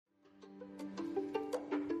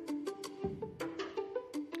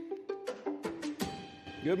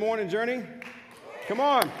Good morning, Journey. Come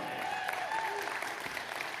on.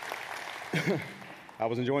 I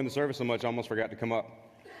was enjoying the service so much, I almost forgot to come up.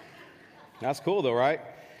 That's cool, though, right?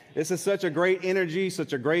 This is such a great energy,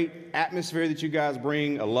 such a great atmosphere that you guys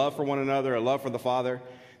bring, a love for one another, a love for the Father.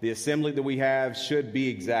 The assembly that we have should be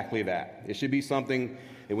exactly that. It should be something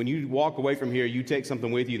that when you walk away from here, you take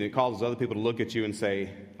something with you that causes other people to look at you and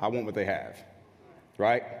say, I want what they have,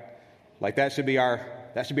 right? Like that should be our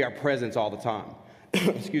presence all the time.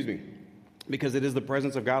 Excuse me. Because it is the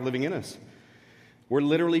presence of God living in us. We're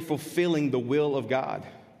literally fulfilling the will of God.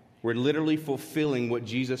 We're literally fulfilling what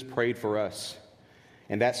Jesus prayed for us.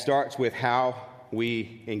 And that starts with how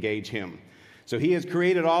we engage Him. So He has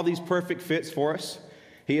created all these perfect fits for us.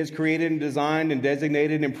 He has created and designed and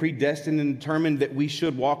designated and predestined and determined that we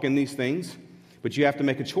should walk in these things. But you have to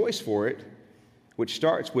make a choice for it, which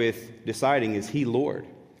starts with deciding, is He Lord?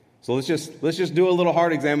 So let's just do a little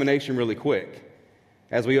heart examination really quick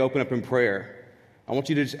as we open up in prayer. I want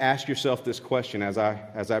you to just ask yourself this question as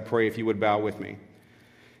I pray, if you would bow with me.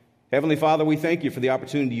 Heavenly Father, we thank you for the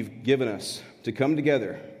opportunity you've given us to come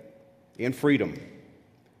together in freedom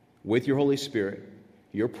with your Holy Spirit,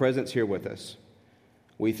 your presence here with us.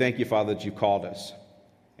 We thank you, Father, that you called us.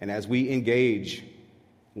 And as we engage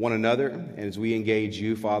one another, and as we engage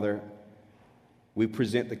you, Father, we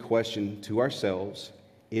present the question to ourselves,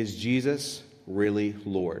 is Jesus really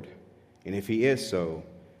Lord? And if He is so,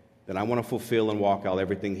 then I want to fulfill and walk out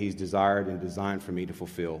everything He's desired and designed for me to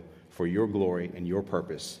fulfill for your glory and your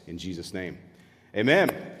purpose. In Jesus' name,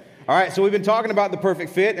 amen. All right, so we've been talking about the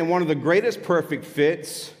perfect fit, and one of the greatest perfect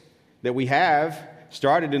fits that we have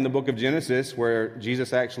started in the book of Genesis, where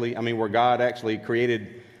God actually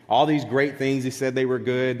created all these great things. He said they were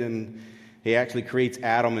good, and He actually creates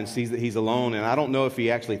Adam and sees that he's alone. And I don't know if He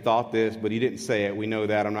actually thought this, but He didn't say it. We know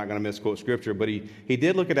that. I'm not going to misquote Scripture. But he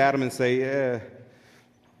did look at Adam and say,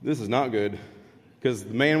 this is not good. Because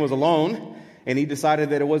the man was alone, and he decided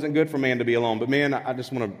that it wasn't good for man to be alone. But man, I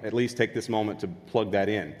just want to at least take this moment to plug that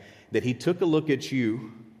in. That He took a look at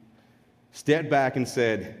you, stepped back and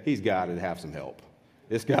said, he's got to have some help.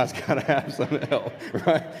 This guy's got to have some help,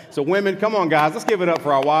 right? So women, come on, guys. Let's give it up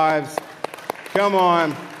for our wives. Come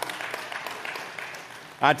on.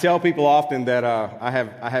 I tell people often that I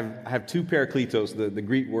have two parakletos, the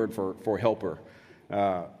Greek word for helper.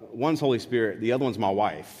 One's Holy Spirit, the other one's my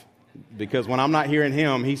wife. Because when I'm not hearing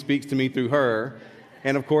Him, He speaks to me through her,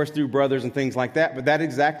 and of course through brothers and things like that. But that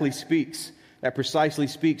precisely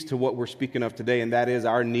speaks to what we're speaking of today, and that is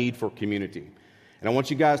our need for community. And I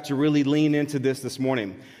want you guys to really lean into this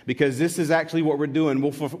morning, because this is actually what we're doing.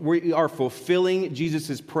 We are fulfilling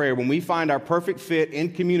Jesus' prayer. When we find our perfect fit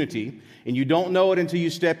in community, and you don't know it until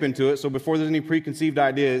you step into it. So before there's any preconceived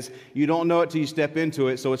ideas, you don't know it till you step into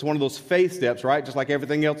it. So it's one of those faith steps, right? Just like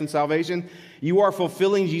everything else in salvation. You are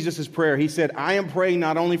fulfilling Jesus' prayer. He said, I am praying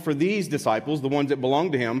not only for these disciples, the ones that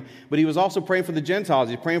belong to Him, but He was also praying for the Gentiles.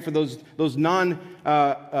 He's praying for those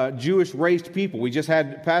non-Jewish raised people. We just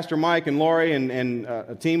had Pastor Mike and Lori and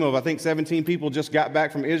a team of, I think, 17 people just got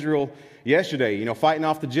back from Israel yesterday, fighting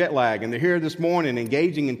off the jet lag. And they're here this morning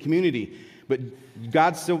engaging in community. But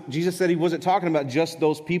Jesus said He wasn't talking about just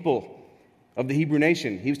those people of the Hebrew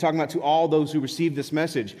nation. He was talking about to all those who received this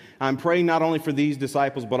message. I'm praying not only for these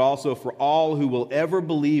disciples, but also for all who will ever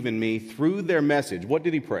believe in me through their message. What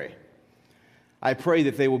did He pray? I pray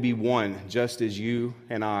that they will be one, just as you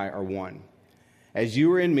and I are one. As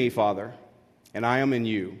you are in me, Father, and I am in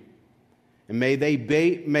you. And may they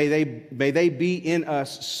be in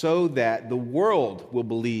us so that the world will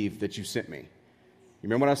believe that you sent me. You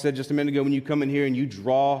remember what I said just a minute ago? When you come in here and you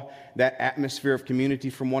draw that atmosphere of community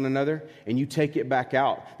from one another and you take it back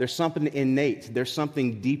out, there's something innate, there's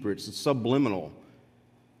something deeper, it's subliminal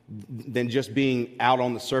than just being out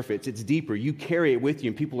on the surface. It's deeper. You carry it with you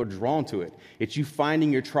and people are drawn to it. It's you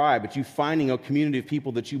finding your tribe. It's you finding a community of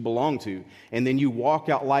people that you belong to. And then you walk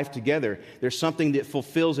out life together. There's something that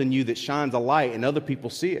fulfills in you that shines a light and other people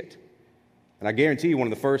see it. And I guarantee you one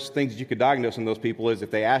of the first things that you could diagnose in those people is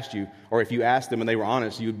if they asked you, or if you asked them and they were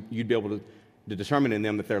honest, you'd be able to determine in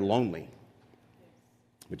them that they're lonely.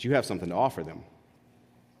 But you have something to offer them.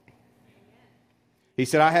 He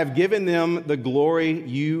said, I have given them the glory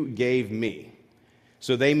you gave me,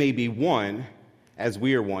 so they may be one as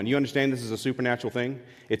we are one. You understand this is a supernatural thing?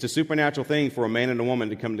 It's a supernatural thing for a man and a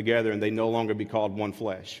woman to come together and they no longer be called one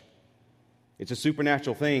flesh. It's a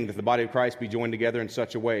supernatural thing that the body of Christ be joined together in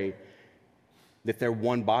such a way that they're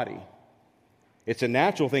one body. It's a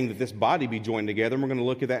natural thing that this body be joined together, and we're going to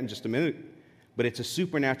look at that in just a minute. But it's a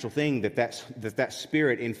supernatural thing that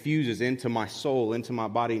spirit infuses into my soul, into my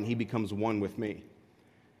body, and He becomes one with me.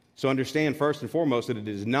 So understand first and foremost that it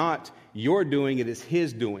is not your doing, it is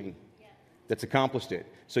his doing that's accomplished it.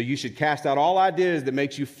 So you should cast out all ideas that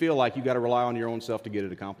makes you feel like you got to rely on your own self to get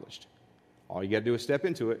it accomplished. All you got to do is step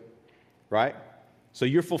into it, right? So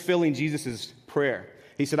you're fulfilling Jesus' prayer.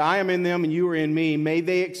 He said, I am in them and you are in me. May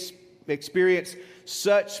they experience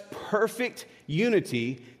such perfect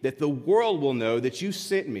unity that the world will know that you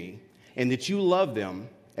sent me and that you love them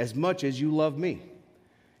as much as you love me.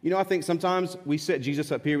 You know, I think sometimes we set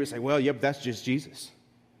Jesus up here and say, well, yep, that's just Jesus.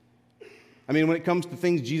 I mean, when it comes to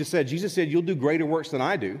things Jesus said, you'll do greater works than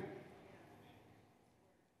I do.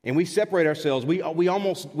 And we separate ourselves. We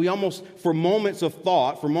almost, for moments of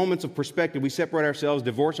thought, for moments of perspective, we separate ourselves,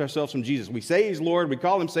 divorce ourselves from Jesus. We say he's Lord, we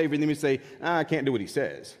call him Savior, and then we say, I can't do what he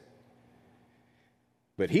says.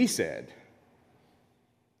 But he said,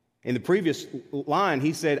 in the previous line,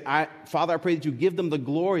 he said, Father, I pray that you give them the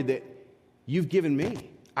glory that you've given me.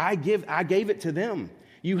 I gave it to them.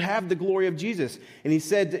 You have the glory of Jesus. And he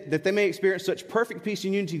said that they may experience such perfect peace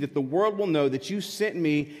and unity that the world will know that you sent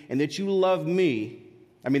me and that you love me.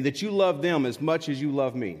 That you love them as much as you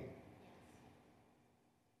love me.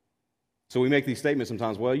 So we make these statements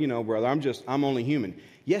sometimes, well, you know, brother, I'm only human.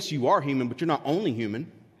 Yes, you are human, but you're not only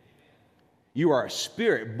human. You are a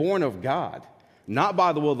spirit born of God, not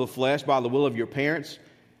by the will of the flesh, by the will of your parents,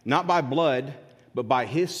 not by blood, but by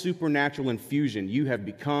his supernatural infusion, you have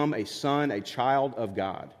become a son, a child of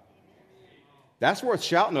God. That's worth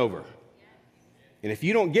shouting over. And if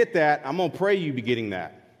you don't get that, I'm going to pray you be getting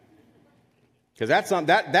that. Because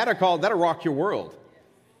that'll rock your world.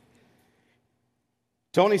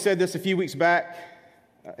 Tony said this a few weeks back,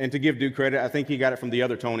 and to give due credit, I think he got it from the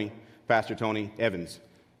other Tony, Pastor Tony Evans.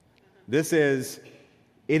 It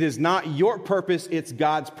is not your purpose, it's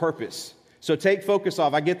God's purpose. So take focus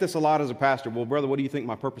off. I get this a lot as a pastor. Well, brother, what do you think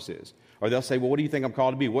my purpose is? Or they'll say, well, what do you think I'm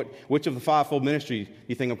called to be? Which of the fivefold ministry do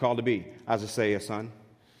you think I'm called to be? I just say a son.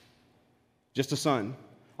 Just a son.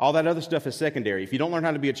 All that other stuff is secondary. If you don't learn how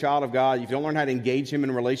to be a child of God, if you don't learn how to engage him in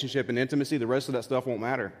a relationship and intimacy, the rest of that stuff won't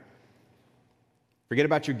matter. Forget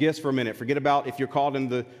about your gifts for a minute. Forget about if you're called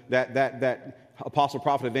into that apostle,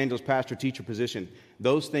 prophet, evangelist, pastor, teacher position.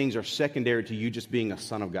 Those things are secondary to you just being a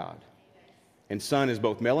son of God. And son is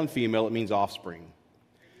both male and female. It means offspring.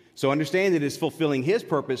 So understand that it is fulfilling his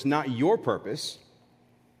purpose, not your purpose.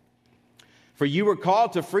 For you were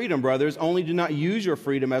called to freedom, brothers, only do not use your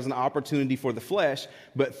freedom as an opportunity for the flesh,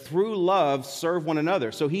 but through love serve one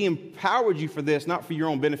another. So he empowered you for this, not for your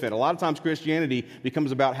own benefit. A lot of times Christianity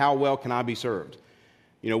becomes about how well can I be served?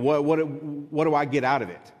 You know, what do I get out of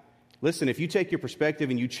it? Listen, if you take your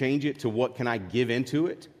perspective and you change it to what can I give into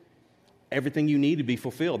it, everything you need to be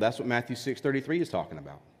fulfilled. That's what Matthew 6:33 is talking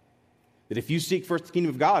about. That if you seek first the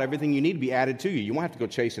kingdom of God, everything you need to be added to you. You won't have to go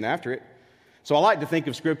chasing after it. So I like to think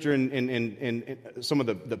of Scripture in some of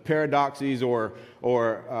the paradoxes or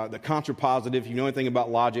the contrapositive. You know anything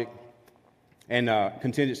about logic and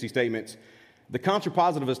contingency statements. The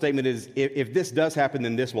contrapositive of a statement is if this does happen,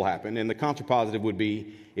 then this will happen. And the contrapositive would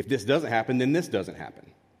be if this doesn't happen, then this doesn't happen.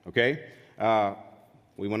 Okay?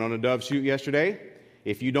 We went on a dove shoot yesterday.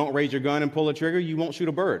 If you don't raise your gun and pull a trigger, you won't shoot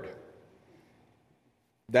a bird.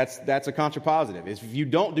 That's a contrapositive. If you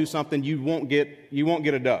don't do something, you won't get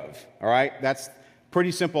a dove. All right? That's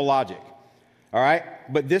pretty simple logic. All right?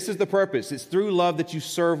 But this is the purpose. It's through love that you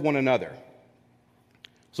serve one another.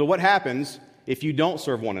 So what happens if you don't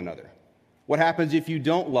serve one another? What happens if you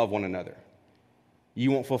don't love one another?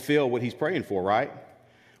 You won't fulfill what he's praying for, right?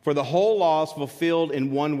 For the whole law is fulfilled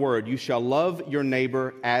in one word. You shall love your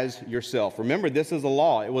neighbor as yourself. Remember, this is a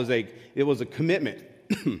law. It was a commitment.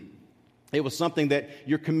 It was something that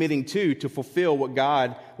you're committing to fulfill what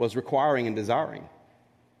God was requiring and desiring.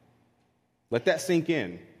 Let that sink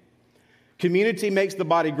in. Community makes the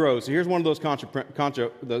body grow. So here's one of those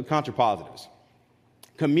contrapositives.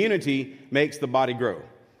 Community makes the body grow.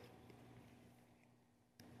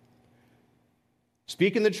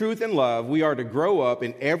 Speaking the truth in love, we are to grow up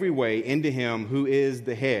in every way into him who is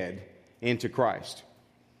the head, into Christ,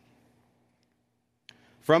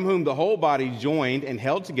 from whom the whole body joined and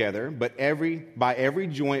held together, but by every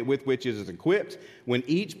joint with which it is equipped, when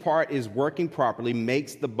each part is working properly,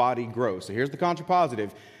 makes the body grow. So here's the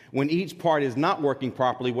contrapositive. When each part is not working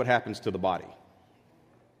properly, what happens to the body?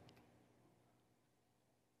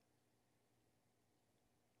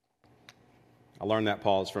 I learned that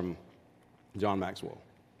pause from John Maxwell.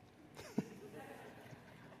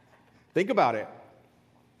 Think about it.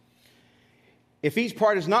 If each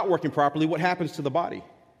part is not working properly, what happens to the body?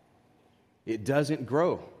 It doesn't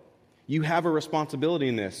grow. You have a responsibility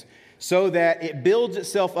in this so that it builds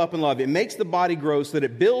itself up in love. It makes the body grow so that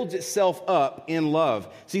it builds itself up in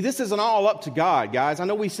love. See, this isn't all up to God, guys. I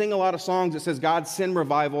know we sing a lot of songs that says, God send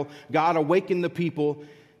revival, God awaken the people,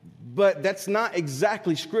 but that's not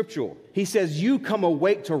exactly scriptural. He says, you come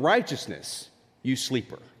awake to righteousness, you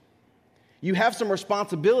sleeper. You have some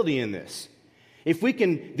responsibility in this.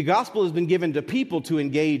 The gospel has been given to people to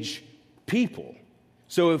engage people.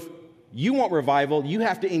 So if you want revival, you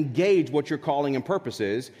have to engage what your calling and purpose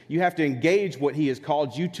is. You have to engage what he has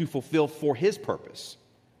called you to fulfill for his purpose.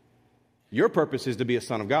 Your purpose is to be a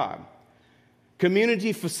son of God.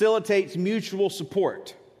 Community facilitates mutual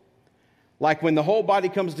support. Like when the whole body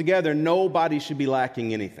comes together, nobody should be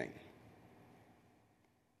lacking anything.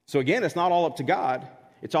 So again, it's not all up to God.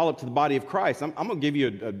 It's all up to the body of Christ. I'm going to give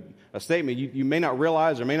you a statement. You may not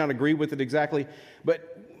realize or may not agree with it exactly,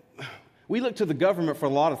 but we look to the government for a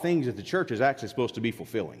lot of things that the church is actually supposed to be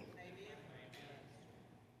fulfilling.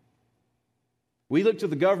 We look to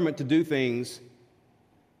the government to do things,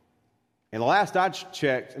 and the last I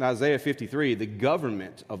checked in Isaiah 53, the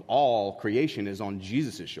government of all creation is on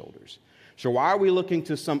Jesus' shoulders. So why are we looking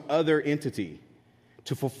to some other entity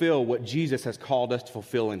to fulfill what Jesus has called us to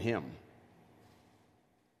fulfill in him?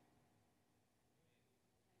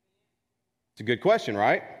 It's a good question,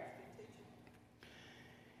 right?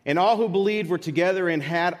 And all who believed were together and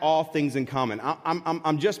had all things in common.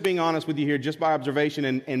 I'm just being honest with you here, just by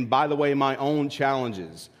observation and by the way, my own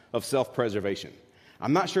challenges of self-preservation.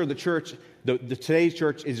 I'm not sure the church, today's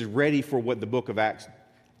church is ready for what the book of Acts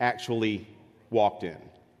actually walked in.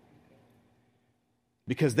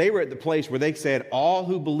 Because they were at the place where they said all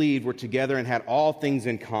who believed were together and had all things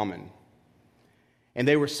in common. And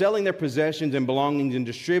they were selling their possessions and belongings and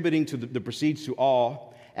distributing the proceeds to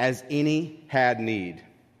all as any had need.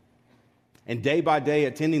 And day by day,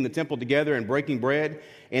 attending the temple together and breaking bread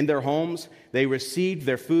in their homes, they received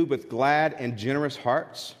their food with glad and generous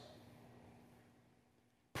hearts,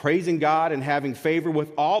 praising God and having favor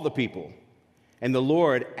with all the people. And the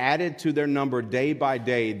Lord added to their number day by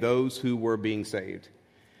day those who were being saved.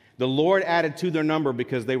 The Lord added to their number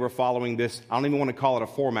because they were following this, I don't even want to call it a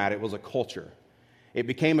format, it was a culture. It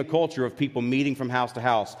became a culture of people meeting from house to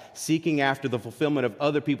house, seeking after the fulfillment of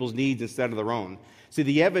other people's needs instead of their own. See,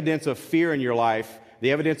 the evidence of fear in your life,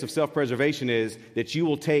 the evidence of self-preservation is that you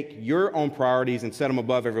will take your own priorities and set them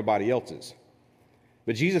above everybody else's.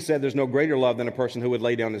 But Jesus said there's no greater love than a person who would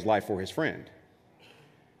lay down his life for his friend.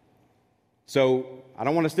 So I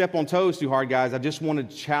don't want to step on toes too hard, guys. I just want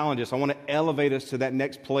to challenge us. I want to elevate us to that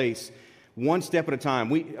next place, one step at a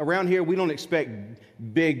time. Around here, we don't expect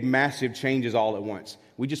big, massive changes all at once.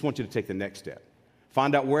 We just want you to take the next step.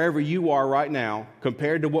 Find out wherever you are right now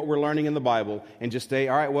compared to what we're learning in the Bible and just say,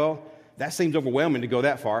 all right, well, that seems overwhelming to go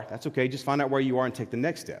that far. That's okay. Just find out where you are and take the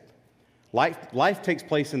next step. Life takes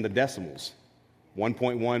place in the decimals.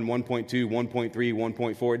 1.1, 1.2, 1.3,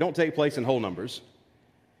 1.4. It don't take place in whole numbers.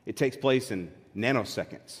 It takes place in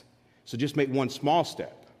nanoseconds. So just make one small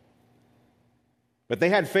step. But they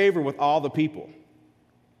had favor with all the people.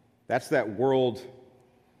 That's that world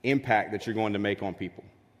impact that you're going to make on people.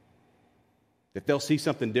 That they'll see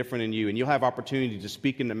something different in you, and you'll have opportunity to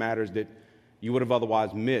speak into matters that you would have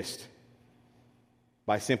otherwise missed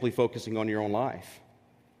by simply focusing on your own life.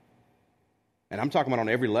 And I'm talking about on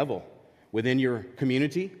every level. Within your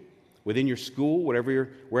community, within your school,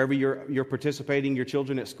 wherever you're participating your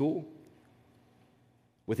children at school,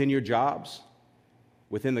 within your jobs,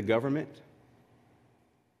 within the government.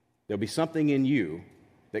 There'll be something in you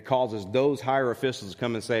that causes those higher officials to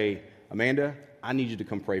come and say, Amanda, I need you to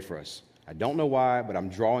come pray for us. I don't know why, but I'm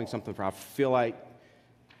drawing something from. I feel like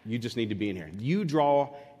you just need to be in here. You draw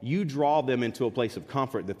them into a place of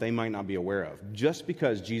comfort that they might not be aware of, just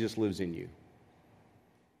because Jesus lives in you.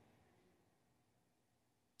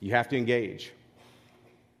 You have to engage.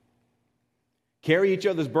 Carry each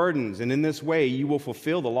other's burdens, and in this way, you will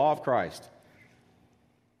fulfill the law of Christ.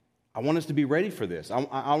 I want us to be ready for this.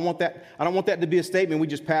 I want that. I don't want that to be a statement we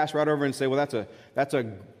just pass right over and say, "Well, that's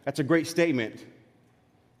a great statement.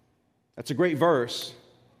 That's a great verse."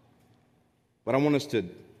 But I want us to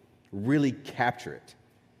really capture it.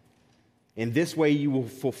 In this way, you will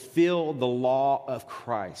fulfill the law of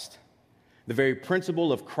Christ. The very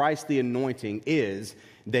principle of Christ the anointing is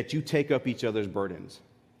that you take up each other's burdens.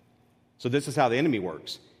 So this is how the enemy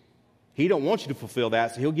works. He don't want you to fulfill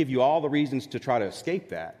that, so he'll give you all the reasons to try to escape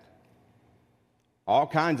that. All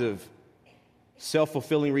kinds of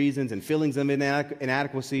self-fulfilling reasons and feelings of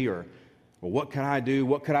inadequacy or well, what can I do?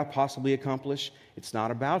 What could I possibly accomplish? It's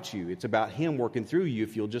not about you. It's about him working through you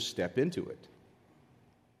if you'll just step into it.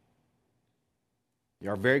 You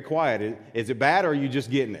are very quiet. Is it bad or are you just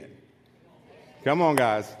getting it? Come on,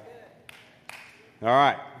 guys. All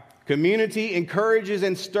right. Community encourages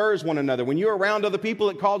and stirs one another. When you're around other people,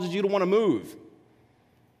 it causes you to want to move.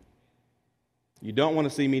 You don't want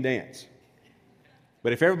to see me dance.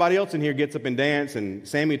 But if everybody else in here gets up and dance and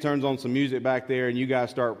Sammy turns on some music back there and you guys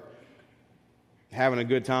start having a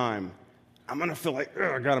good time, I'm going to feel like,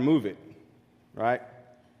 I got to move it, right?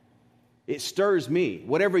 It stirs me.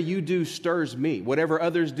 Whatever you do stirs me. Whatever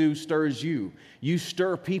others do stirs you. You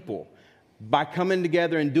stir people. By coming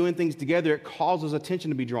together and doing things together, it causes attention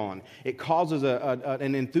to be drawn. It causes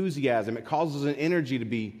an enthusiasm. It causes an energy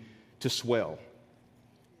to swell.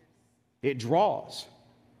 It draws.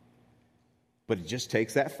 But it just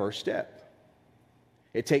takes that first step.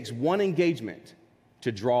 It takes one engagement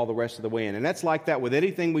to draw the rest of the way in. And that's like that with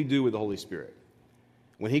anything we do with the Holy Spirit.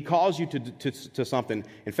 When He calls you to something.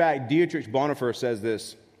 In fact, Dietrich Bonhoeffer says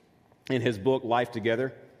this in his book, Life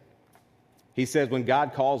Together. He says, when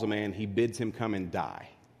God calls a man, He bids him come and die.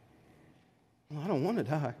 Well, I don't want to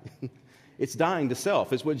die. It's dying to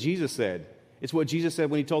self. It's what Jesus said. It's what Jesus said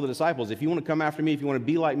when He told the disciples, if you want to come after me, if you want to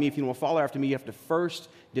be like me, if you want to follow after me, you have to first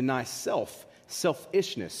deny self,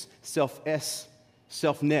 selfishness, selfness,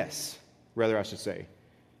 rather I should say.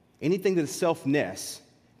 Anything that is selfness,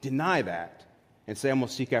 deny that and say, I'm going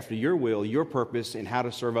to seek after your will, your purpose, and how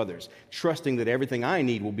to serve others, trusting that everything I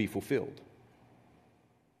need will be fulfilled.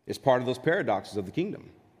 It's part of those paradoxes of the kingdom.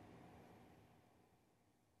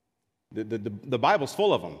 The Bible's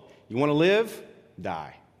full of them. You want to live?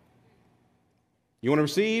 Die. You want to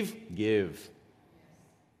receive? Give.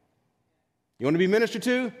 You want to be ministered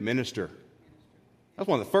to? Minister. That's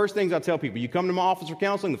one of the first things I tell people. You come to my office for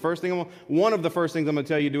counseling, one of the first things I'm going to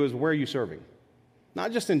tell you to do is, where are you serving?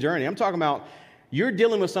 Not just in Journey. I'm talking about you're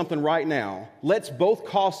dealing with something right now. Let's both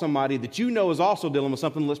call somebody that you know is also dealing with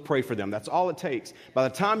something. Let's pray for them. That's all it takes. By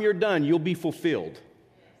the time you're done, you'll be fulfilled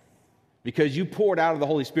because you poured out of the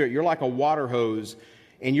Holy Spirit. You're like a water hose,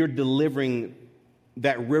 and you're delivering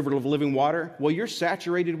that river of living water. Well, you're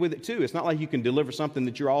saturated with it too. It's not like you can deliver something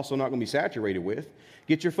that you're also not going to be saturated with.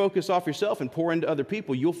 Get your focus off yourself and pour into other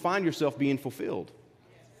people. You'll find yourself being fulfilled.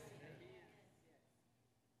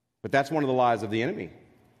 But that's one of the lies of the enemy.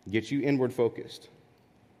 Get you inward focused.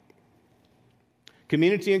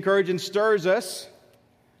 Community encourages and stirs us.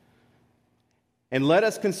 And let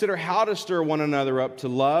us consider how to stir one another up to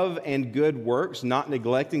love and good works, not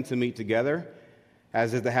neglecting to meet together,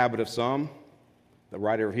 as is the habit of some. The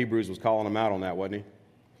writer of Hebrews was calling them out on that, wasn't he?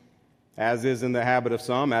 As is in the habit of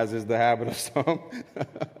some, as is the habit of some.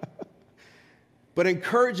 But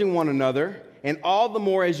encouraging one another, and all the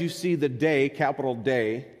more as you see the day, capital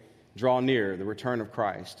day, draw near, the return of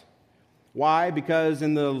Christ. Why? Because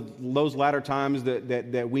in those latter times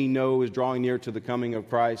that we know is drawing near to the coming of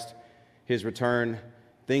Christ, His return,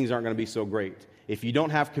 things aren't going to be so great. If you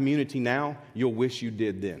don't have community now, you'll wish you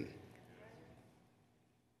did then.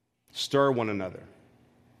 Stir one another.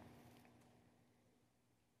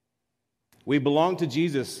 We belong to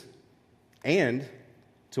Jesus and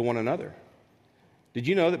to one another. Did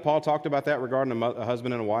you know that Paul talked about that regarding a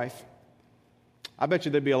husband and a wife? I bet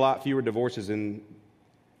you there'd be a lot fewer divorces among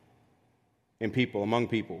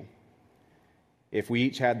people, if we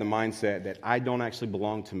each had the mindset that I don't actually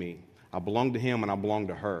belong to me. I belong to him and I belong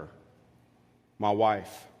to her. My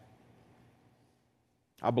wife.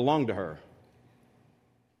 I belong to her.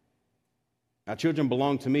 Our children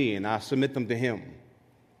belong to me and I submit them to him.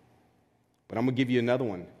 But I'm going to give you another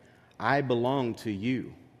one. I belong to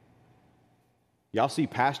you. Y'all see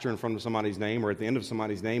pastor in front of somebody's name or at the end of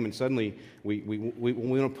somebody's name, and suddenly we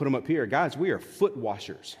want to put them up here. Guys, we are foot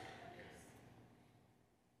washers.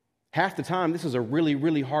 Half the time, this is a really,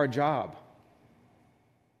 really hard job.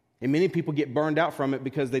 And many people get burned out from it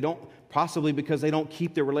because they don't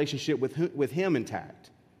keep their relationship with Him intact.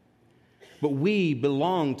 But we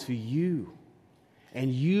belong to you,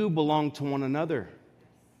 and you belong to one another.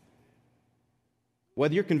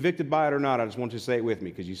 Whether you're convicted by it or not, I just want you to say it with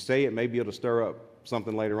me, because you say it, maybe it'll stir up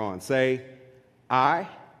something later on. Say, I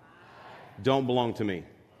don't belong to me.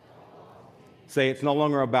 Say, it's no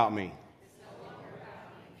longer about me.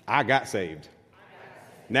 I got saved.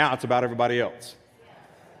 Now it's about everybody else.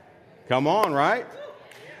 Come on, right?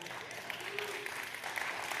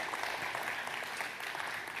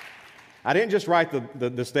 I didn't just write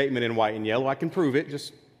the statement in white and yellow. I can prove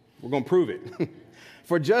it. We're going to prove it.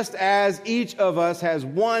 For just as each of us has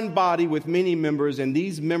one body with many members, and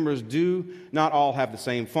these members do not all have the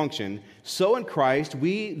same function, so in Christ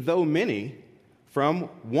we, though many, from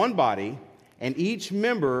one body, and each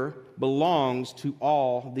member belongs to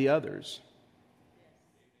all the others.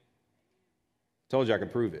 Told you I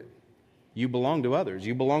could prove it. You belong to others.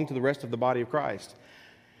 You belong to the rest of the body of Christ.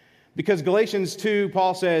 Because Galatians 2,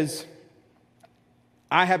 Paul says,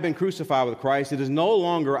 I have been crucified with Christ. It is no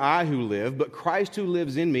longer I who live, but Christ who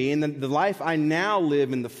lives in me. And the life I now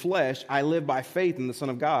live in the flesh, I live by faith in the Son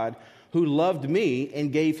of God, who loved me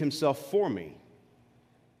and gave himself for me.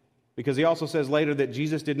 Because he also says later that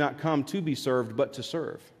Jesus did not come to be served, but to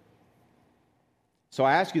serve. So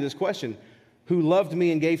I ask you this question: who loved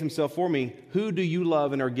me and gave himself for me? Who do you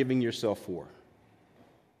love and are giving yourself for?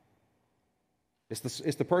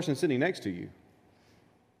 It's the person sitting next to you.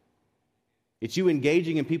 It's you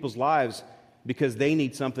engaging in people's lives because they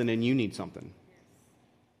need something and you need something.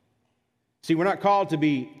 See, we're not called to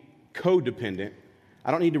be codependent.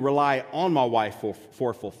 I don't need to rely on my wife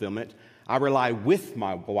for fulfillment. I rely with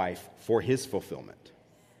my wife for his fulfillment.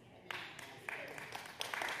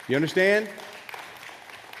 You understand?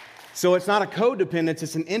 So it's not a codependence,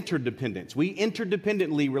 it's an interdependence. We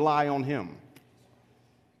interdependently rely on him.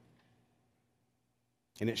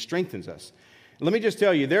 And it strengthens us. Let me just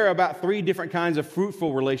tell you, there are about 3 different kinds of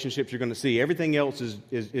fruitful relationships you're going to see. Everything else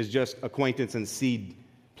is just acquaintance and seed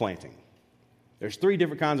planting. There's 3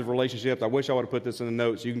 different kinds of relationships. I wish I would have put this in the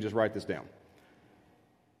notes. You can just write this down.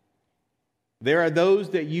 There are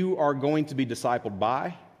those that you are going to be discipled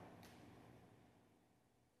by.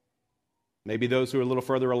 Maybe those who are a little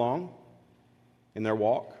further along in their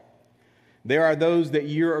walk. There are those that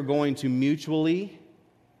you are going to mutually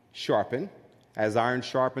sharpen. As iron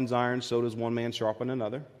sharpens iron, so does one man sharpen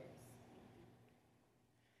another.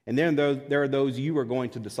 And then there are those you are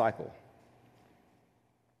going to disciple.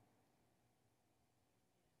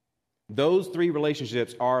 Those 3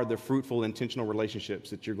 relationships are the fruitful, intentional relationships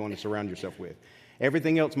that you're going to surround yourself with.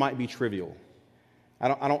 Everything else might be trivial.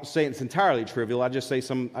 I don't say it's entirely trivial. I just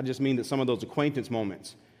mean that some of those acquaintance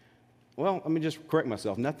moments. Well, let me just correct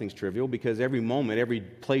myself. Nothing's trivial, because every moment, every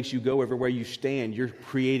place you go, everywhere you stand, you're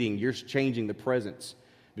changing the presence,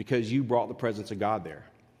 because you brought the presence of God there.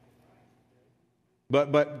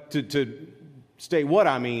 But to state what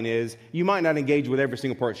I mean is, you might not engage with every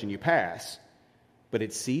single person you pass, but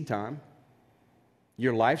it's seed time.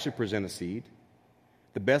 Your life should present a seed.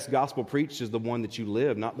 The best gospel preached is the one that you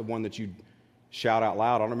live, not the one that you shout out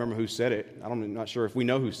loud. I don't remember who said it. I'm not sure if we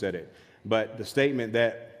know who said it. But the statement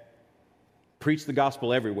that preach the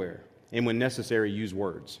gospel everywhere, and when necessary, use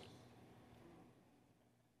words.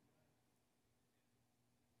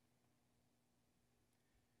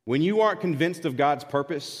 When you aren't convinced of God's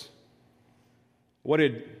purpose, what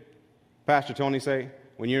did Pastor Tony say?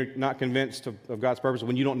 When you're not convinced of God's purpose,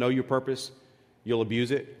 when you don't know your purpose, you'll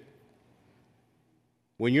abuse it.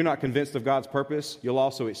 When you're not convinced of God's purpose, you'll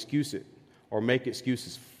also excuse it or make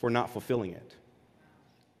excuses for not fulfilling it.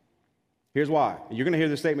 Here's why. You're going to hear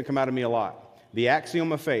this statement come out of me a lot. The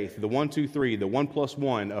axiom of faith, the 1, 2, 3, the 1 +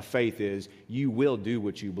 1 of faith is you will do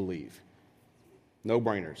what you believe. No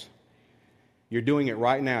brainers. You're doing it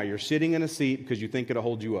right now. You're sitting in a seat because you think it'll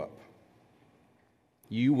hold you up.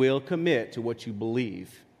 You will commit to what you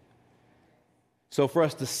believe. So for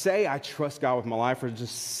us to say, I trust God with my life, or to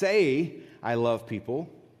say, I love people,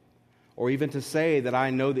 or even to say that I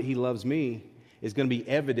know that he loves me, is going to be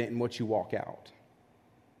evident in what you walk out.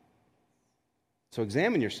 So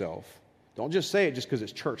examine yourself. Don't just say it just because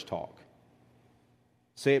it's church talk.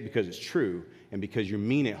 Say it because it's true, and because you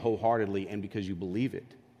mean it wholeheartedly, and because you believe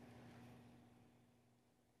it.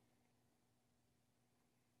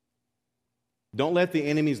 Don't let the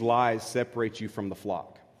enemy's lies separate you from the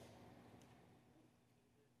flock.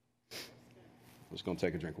 I'm just going to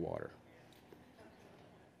take a drink of water.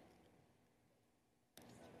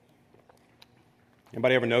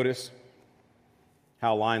 Anybody ever notice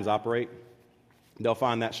how lions operate? They'll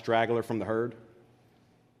find that straggler from the herd,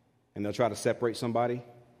 and they'll try to separate somebody.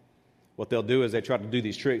 What they'll do is they try to do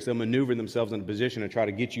these tricks. They'll maneuver themselves in a position and try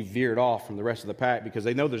to get you veered off from the rest of the pack, because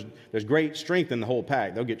they know there's great strength in the whole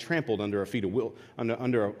pack. They'll get trampled under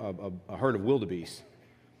a herd of wildebeest.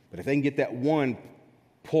 But if they can get that one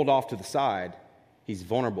pulled off to the side, he's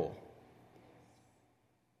vulnerable,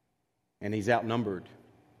 and he's outnumbered.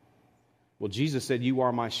 Well, Jesus said, you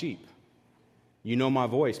are my sheep. You know my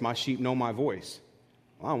voice. My sheep know my voice.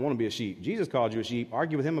 Well, I don't want to be a sheep. Jesus called you a sheep.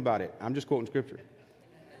 Argue with him about it. I'm just quoting Scripture.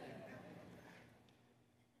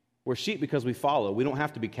 We're sheep because we follow. We don't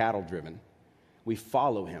have to be cattle driven. We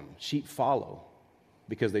follow him. Sheep follow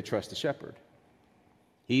because they trust the shepherd.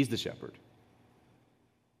 He's the shepherd.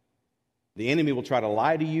 The enemy will try to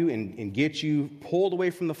lie to you and get you pulled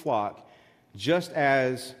away from the flock, just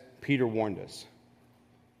as Peter warned us.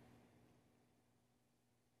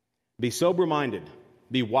 Be sober-minded.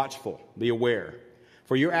 Be watchful. Be aware.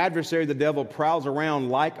 For your adversary, the devil, prowls around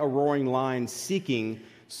like a roaring lion, seeking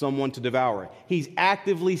someone to devour. He's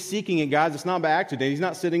actively seeking it, guys. It's not by accident. He's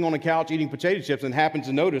not sitting on a couch eating potato chips and happens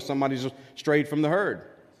to notice somebody's strayed from the herd.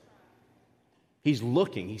 He's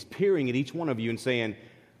looking, he's peering at each one of you and saying,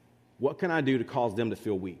 what can I do to cause them to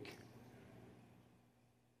feel weak?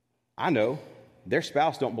 I know their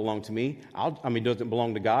spouse don't belong to me. Doesn't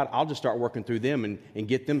belong to God. I'll just start working through them and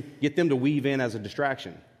get them to weave in as a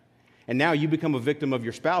distraction. And now you become a victim of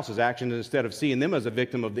your spouse's actions instead of seeing them as a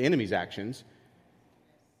victim of the enemy's actions.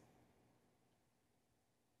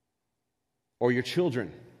 Or your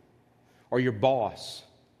children, or your boss.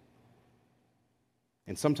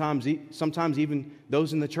 And sometimes even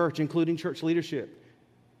those in the church, including church leadership.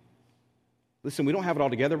 Listen, we don't have it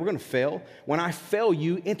all together. We're going to fail. When I fail,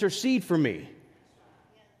 you intercede for me.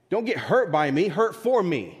 Don't get hurt by me, hurt for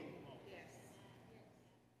me.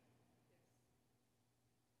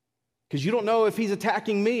 Because you don't know if he's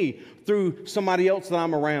attacking me through somebody else that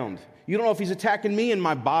I'm around. You don't know if he's attacking me in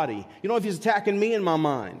my body. You don't know if he's attacking me in my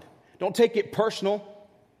mind. Don't take it personal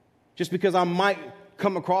just because I might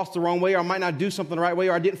come across the wrong way, or I might not do something the right way,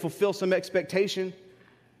 or I didn't fulfill some expectation.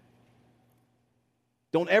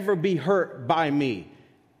 Don't ever be hurt by me,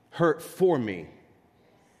 hurt for me.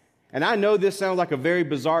 And I know this sounds like a very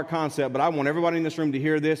bizarre concept, but I want everybody in this room to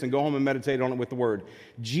hear this and go home and meditate on it with the word.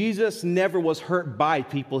 Jesus never was hurt by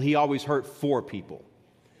people. He always hurt for people.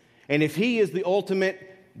 And if he is the ultimate,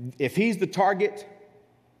 if he's the target,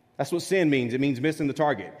 that's what sin means. It means missing the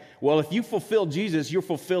target. Well, if you fulfill Jesus, you're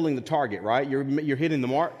fulfilling the target, right? You're hitting the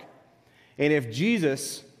mark. And if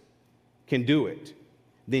Jesus can do it,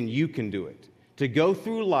 then you can do it. To go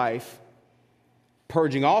through life,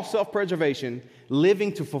 purging all self-preservation,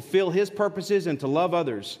 living to fulfill his purposes and to love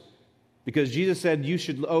others. Because Jesus said you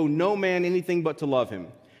should owe no man anything but to love him.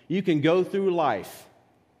 You can go through life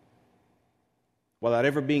without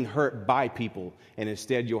ever being hurt by people, and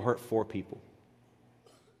instead you'll hurt for people.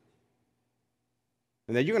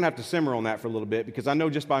 And then you're going to have to simmer on that for a little bit, because I know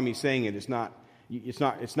just by me saying it, it's not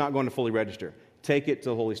going to fully register. Take it to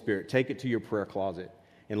the Holy Spirit. Take it to your prayer closet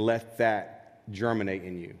and let that germinate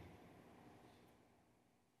in you.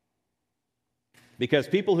 Because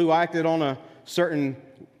people who acted on a certain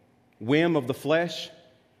whim of the flesh,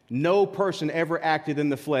 no person ever acted in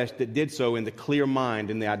the flesh that did so in the clear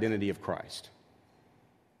mind and the identity of Christ.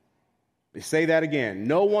 They say that again.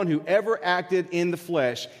 No one who ever acted in the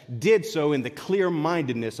flesh did so in the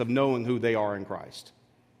clear-mindedness of knowing who they are in Christ.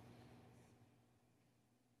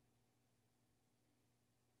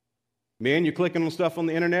 Man, you're clicking on stuff on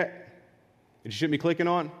the internet that you shouldn't be clicking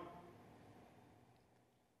on.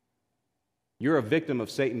 You're a victim of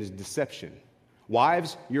Satan's deception.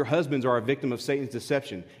 Wives, your husbands are a victim of Satan's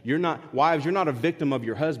deception. Wives, you're not a victim of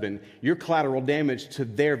your husband. You're collateral damage to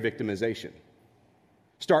their victimization.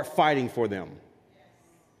 Start fighting for them.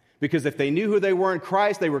 Because if they knew who they were in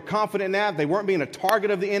Christ, they were confident in that, they weren't being a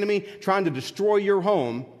target of the enemy trying to destroy your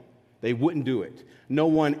home, they wouldn't do it. No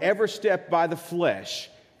one ever stepped by the flesh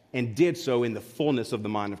and did so in the fullness of the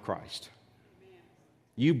mind of Christ.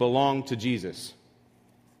 You belong to Jesus.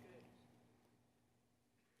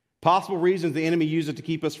 Possible reasons the enemy uses to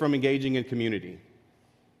keep us from engaging in community.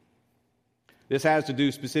 This has to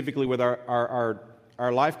do specifically with our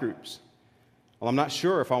life groups. Well, I'm not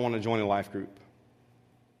sure if I want to join a life group.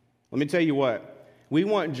 Let me tell you what. We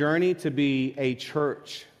want Journey to be a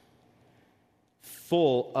church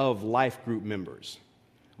full of life group members.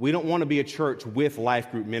 We don't want to be a church with life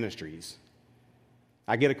group ministries.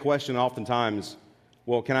 I get a question oftentimes,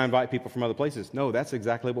 well, can I invite people from other places? No, that's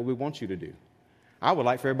exactly what we want you to do. I would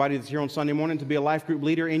like for everybody that's here on Sunday morning to be a life group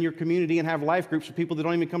leader in your community and have life groups for people that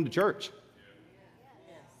don't even come to church.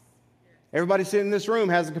 Everybody sitting in this room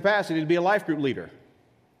has the capacity to be a life group leader.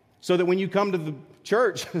 So that when you come to the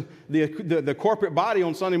church, the corporate body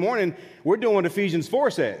on Sunday morning, we're doing what Ephesians 4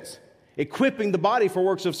 says, equipping the body for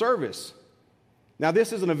works of service. Now,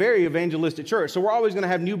 this isn't a very evangelistic church, so we're always going to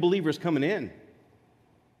have new believers coming in.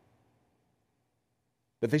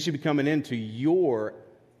 But they should be coming into your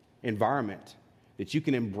environment, that you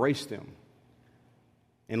can embrace them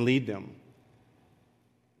and lead them.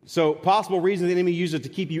 So possible reasons the enemy uses to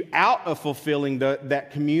keep you out of fulfilling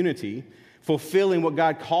that community, fulfilling what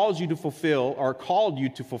God calls you to fulfill or called you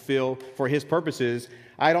to fulfill for his purposes.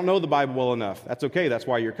 I don't know the Bible well enough. That's okay. That's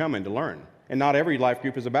why you're coming, to learn. And not every life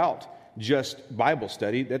group is about just Bible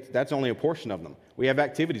study. That's only a portion of them. We have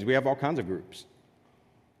activities. We have all kinds of groups.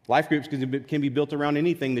 Life groups can be built around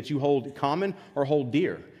anything that you hold common or hold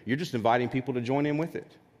dear. You're just inviting people to join in with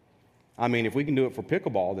it. I mean, if we can do it for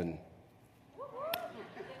pickleball, then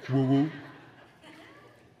woo-woo.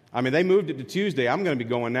 I mean, they moved it to Tuesday. I'm going to be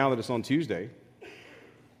going now that it's on Tuesday.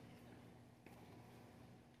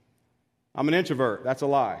 I'm an introvert. That's a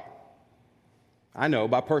lie. I know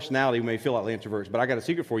by personality we may feel like introverts, but I got a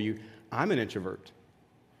secret for you. I'm an introvert.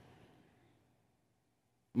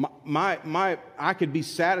 I could be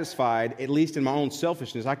satisfied, at least in my own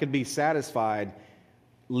selfishness, I could be satisfied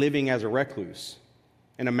living as a recluse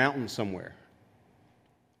in a mountain somewhere.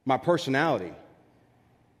 My personality.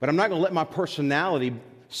 But I'm not going to let my personality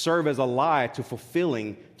serve as a lie to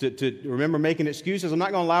fulfilling, to remember making excuses. I'm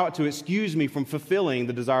not going to allow it to excuse me from fulfilling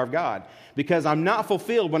the desire of God, because I'm not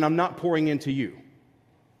fulfilled when I'm not pouring into you.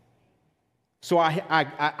 So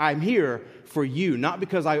I'm here for you, not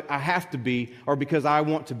because I have to be, or because I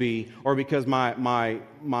want to be, or because my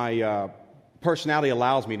personality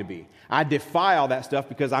allows me to be. I defy all that stuff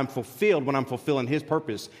because I'm fulfilled when I'm fulfilling His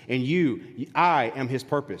purpose. And I am His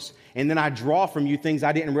purpose. And then I draw from you things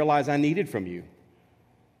I didn't realize I needed from you.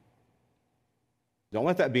 Don't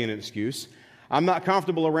let that be an excuse. I'm not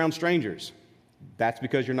comfortable around strangers. That's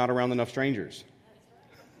because you're not around enough strangers.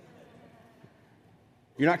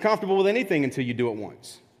 You're not comfortable with anything until you do it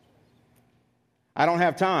once. I don't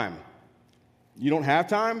have time. You don't have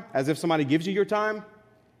time? As if somebody gives you your time?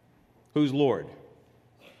 Who's Lord?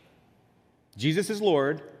 Jesus is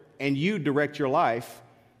Lord, and you direct your life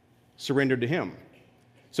surrendered to Him.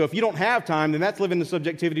 So if you don't have time, then that's living the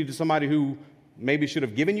subjectivity to somebody who maybe should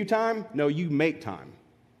have given you time. No, you make time.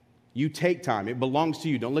 You take time. It belongs to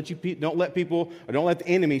you. Don't let people, or don't let the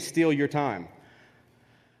enemy steal your time.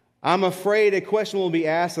 I'm afraid a question will be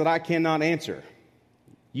asked that I cannot answer.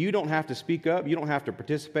 You don't have to speak up. You don't have to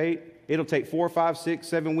participate. It'll take 4, 5, 6,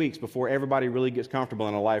 7 weeks before everybody really gets comfortable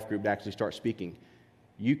in a life group to actually start speaking.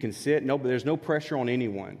 You can sit. No, but there's no pressure on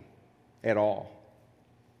anyone at all.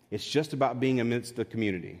 It's just about being amidst the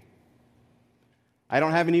community. I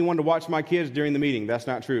don't have anyone to watch my kids during the meeting. That's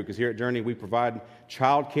not true, because here at Journey we provide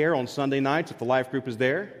child care on Sunday nights if the life group is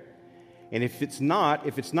there. And if it's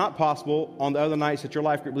not possible on the other nights that your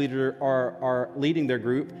life group leader are leading their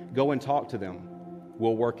group, go and talk to them.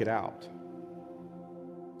 We'll work it out.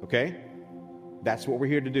 Okay? That's what we're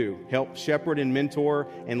here to do. Help shepherd and mentor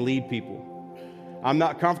and lead people. I'm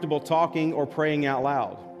not comfortable talking or praying out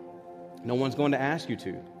loud. No one's going to ask you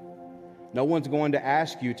to. No one's going to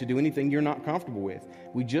ask you to do anything you're not comfortable with.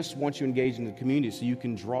 We just want you engaged in the community so you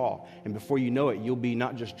can draw. And before you know it, you'll be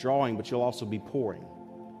not just drawing, but you'll also be pouring.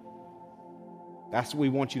 That's what we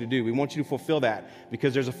want you to do. We want you to fulfill that,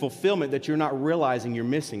 because there's a fulfillment that you're not realizing you're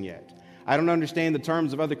missing yet. I don't understand the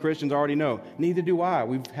terms of other Christians I already know. Neither do I.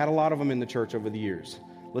 We've had a lot of them in the church over the years.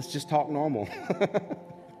 Let's just talk normal.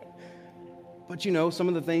 But some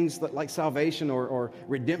of the things like salvation or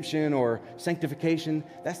redemption or sanctification,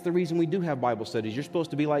 that's the reason we do have Bible studies. You're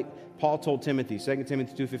supposed to be like Paul told Timothy, 2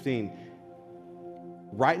 Timothy 2:15,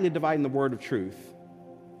 rightly dividing the word of truth,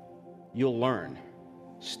 you'll learn.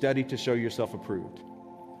 Study to show yourself approved.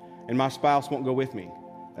 And my spouse won't go with me.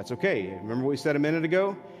 That's okay. Remember what we said a minute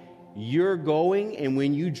ago? You're going, and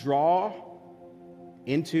when you draw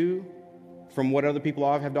into from what other people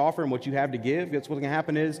have to offer and what you have to give, that's what's going to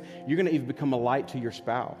happen is you're going to even become a light to your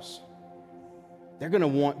spouse. They're going to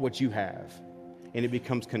want what you have, and it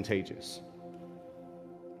becomes contagious.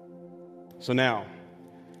 So now,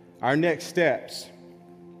 our next steps,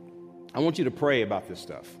 I want you to pray about this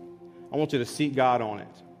stuff. I want you to seek God on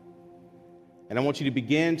it. And I want you to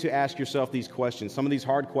begin to ask yourself these questions, some of these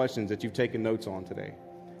hard questions that you've taken notes on today.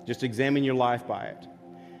 Just examine your life by it.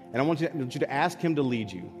 And I want you to ask Him to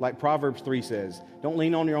lead you. Like Proverbs 3 says, don't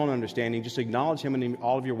lean on your own understanding. Just acknowledge Him in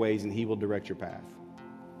all of your ways, and He will direct your path.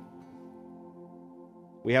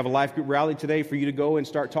 We have a life group rally today for you to go and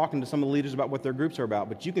start talking to some of the leaders about what their groups are about.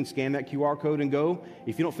 But you can scan that QR code and go.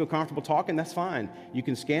 If you don't feel comfortable talking, that's fine. You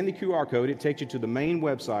can scan the QR code. It takes you to the main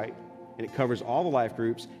website, and it covers all the life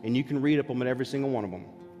groups, and you can read up on them at every single one of them.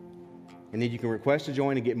 And then you can request to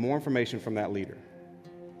join and get more information from that leader.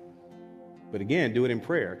 But again, do it in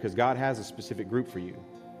prayer, because God has a specific group for you.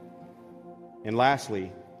 And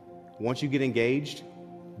lastly, once you get engaged,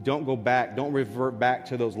 don't go back. Don't revert back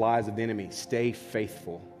to those lies of the enemy. Stay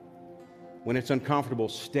faithful. When it's uncomfortable,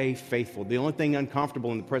 stay faithful. The only thing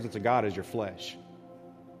uncomfortable in the presence of God is your flesh.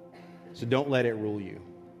 So don't let it rule you.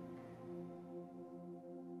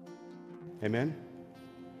 Amen?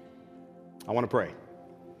 I want to pray.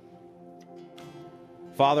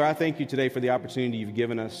 Father, I thank you today for the opportunity you've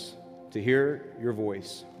given us to hear your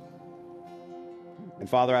voice. And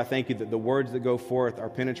Father, I thank you that the words that go forth are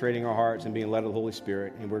penetrating our hearts and being led of the Holy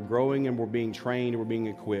Spirit. And we're growing and we're being trained and we're being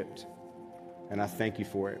equipped. And I thank you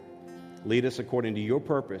for it. Lead us according to your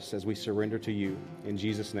purpose as we surrender to you. In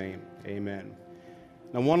Jesus' name, amen.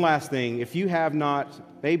 Now, one last thing. If you have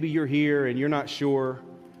not, maybe you're here and you're not sure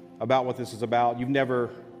about what this is about. You've never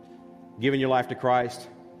given your life to Christ.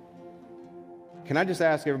 Can I just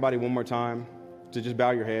ask everybody one more time to just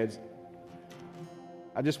bow your heads?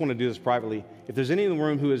 I just want to do this privately. If there's any in the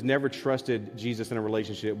room who has never trusted Jesus in a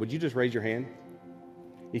relationship, would you just raise your hand?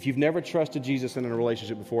 If you've never trusted Jesus in a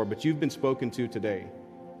relationship before, but you've been spoken to today,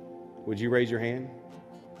 would you raise your hand?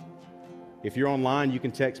 If you're online, you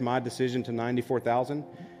can text my decision to 94,000,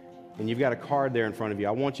 and you've got a card there in front of you.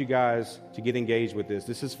 I want you guys to get engaged with this.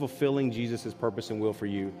 This is fulfilling Jesus' purpose and will for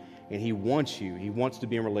you, and he wants you. He wants to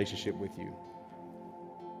be in relationship with you.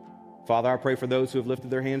 Father, I pray for those who have lifted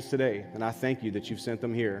their hands today, and I thank you that you've sent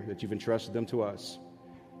them here, that you've entrusted them to us.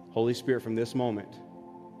 Holy Spirit, from this moment,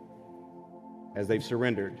 as they've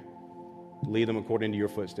surrendered, lead them according to your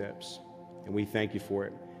footsteps, and we thank you for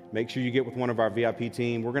it. Make sure you get with one of our VIP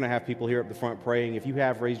team. We're going to have people here up the front praying. If you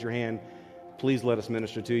have raised your hand, please let us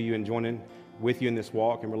minister to you and join in with you in this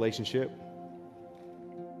walk and relationship.